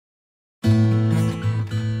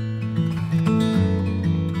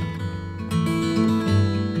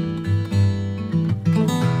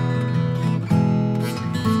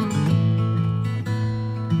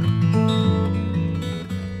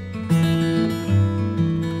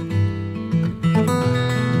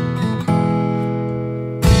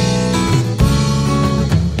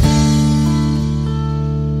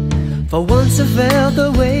For once I felt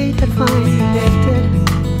the weight had finally lifted,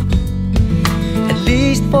 at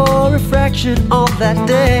least for a fraction of that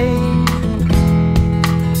day.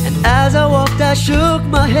 And as I walked I shook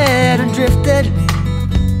my head and drifted,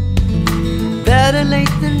 better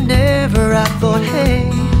late than never, I thought, hey.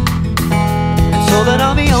 And so then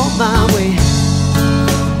I'll be on my way,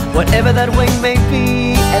 whatever that way may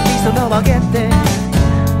be, at least I know I'll get there.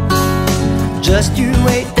 Just you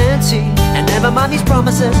wait and see, and never mind these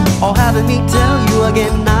promises or having me tell you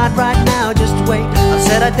again. Not right now, just wait. I'll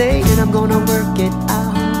set a date and I'm gonna work it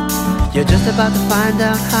out. You're just about to find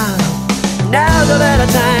out how. Now's a better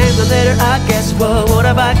time than later, I guess. Well, what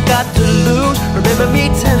have I got to lose? Remember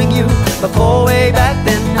me telling you before, way back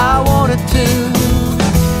then, I wanted to.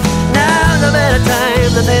 Now's a better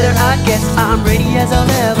time than later, I guess. I'm ready as I'll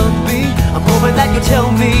ever be. I'm hoping that you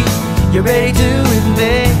tell me you're ready to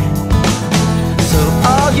admit. So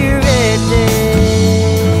are you ready?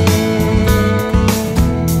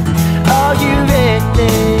 Are you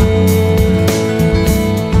ready?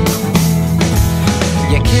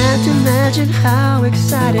 You can't imagine how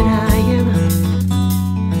excited I am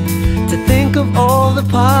to think of all the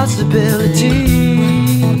possibilities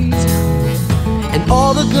and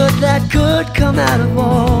all the good that could come out of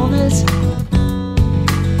all this.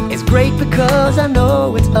 It's great because I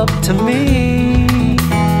know it's up to me.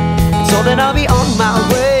 So then I'll be on my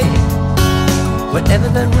way, whatever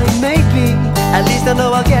that way may be, at least I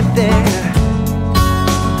know I'll get there.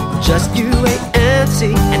 Just you wait and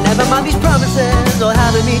see, and never mind these promises or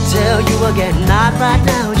having me tell you again. Not right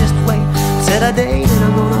now, just wait. Set a date and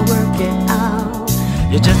I'm gonna work it out.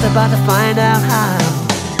 You're just about to find out how.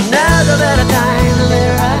 Now's a better time than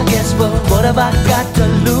later, I guess. Well, what have I got to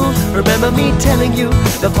lose? Remember me telling you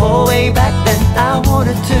before, way back then, I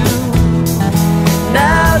wanted to.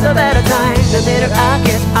 Now's a better time than later, I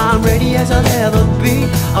guess. I'm ready as I'll ever be.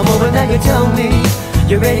 I'm hoping that you tell me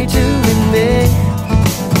you're ready to admit.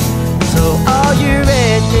 So are you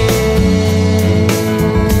ready?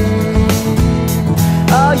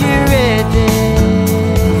 Are you ready?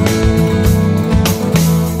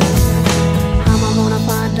 How am I gonna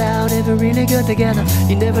find out if we're really good together?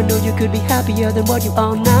 You never know, you could be happier than what you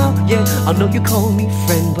are now. Yeah, I know you call me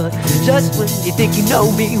friend, but just when you think you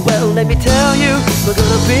know me well, let me tell you, we're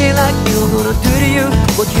gonna be like you, gonna do to you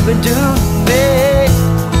what you've been doing to me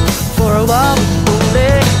for a while.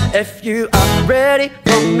 Only if you are ready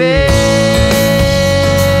for me.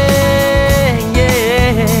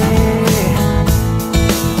 Yeah,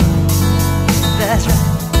 that's right.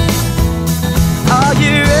 Are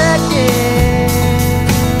you ready?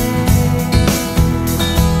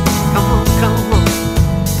 Come on, come on.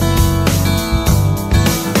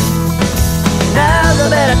 Now's a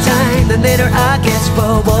better time than later, I guess.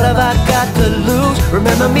 But what have I got to lose?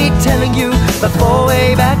 Remember me telling you before,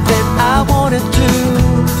 way back then, I wanted to.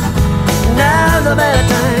 Now's a better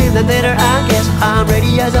time than later, I guess. I'm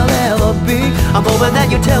ready as I'll ever be. I'm hoping that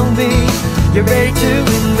you tell me you're ready to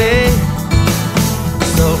admit.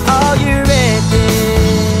 So are you ready?